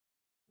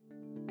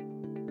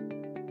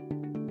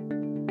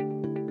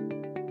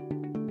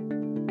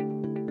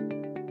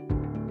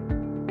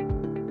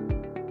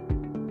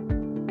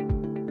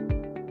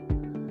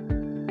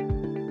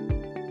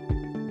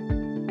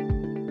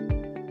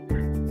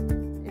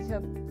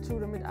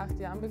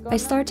I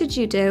started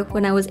Judo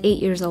when I was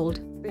 8 years old.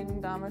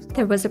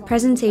 There was a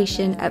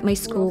presentation at my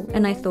school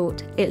and I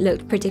thought it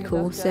looked pretty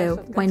cool, so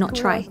why not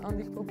try?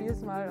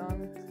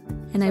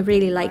 And I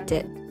really liked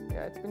it.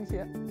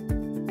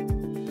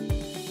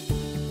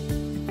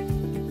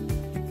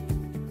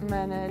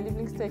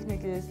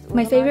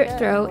 My favorite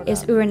throw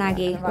is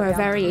uranagi, or a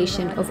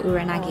variation of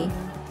uranagi.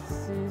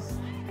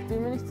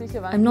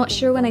 I'm not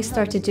sure when I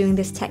started doing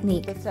this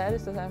technique.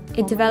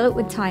 It developed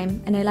with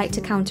time and I like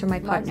to counter my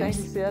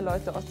partners.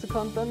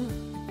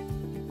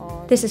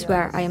 This is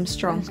where I am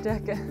strong.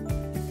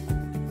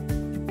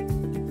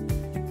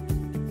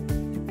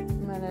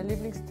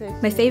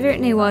 My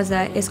favorite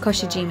newaza is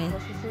koshijime,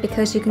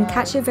 because you can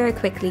catch it very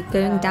quickly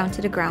going down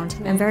to the ground,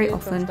 and very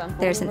often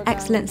there's an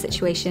excellent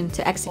situation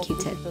to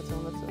execute it.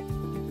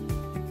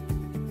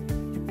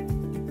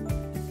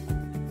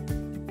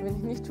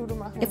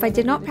 If I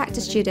did not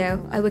practice judo,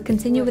 I would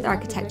continue with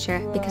architecture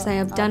because I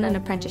have done an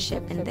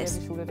apprenticeship in this.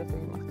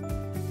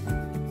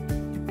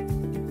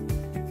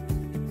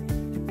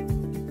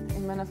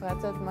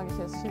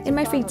 In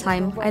my free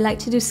time, I like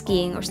to do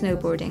skiing or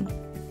snowboarding.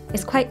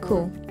 It's quite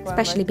cool,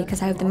 especially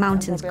because I have the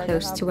mountains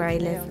close to where I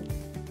live.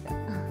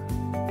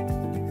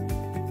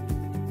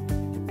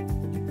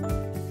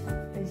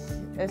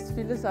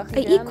 I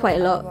eat quite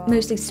a lot,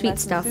 mostly sweet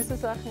stuff.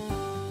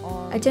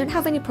 I don't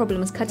have any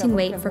problems cutting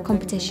weight for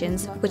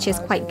competitions, which is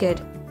quite good.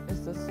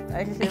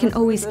 I can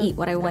always eat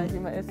what I want.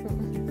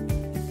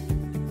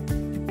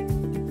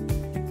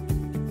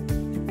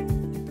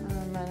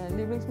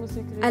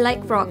 I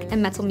like rock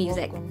and metal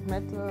music.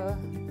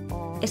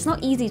 It's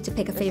not easy to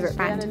pick a favorite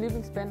band.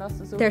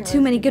 There are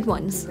too many good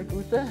ones.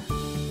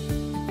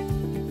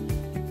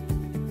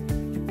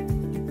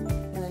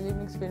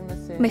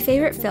 My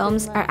favorite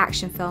films are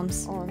action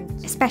films,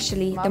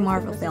 especially the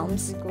Marvel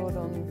films.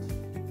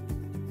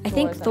 I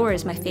think Thor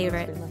is my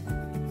favorite.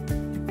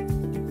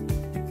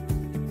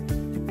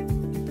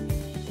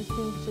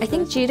 I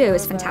think judo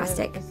is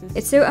fantastic.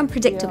 It's so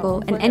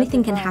unpredictable and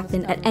anything can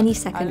happen at any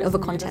second of a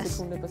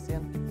contest.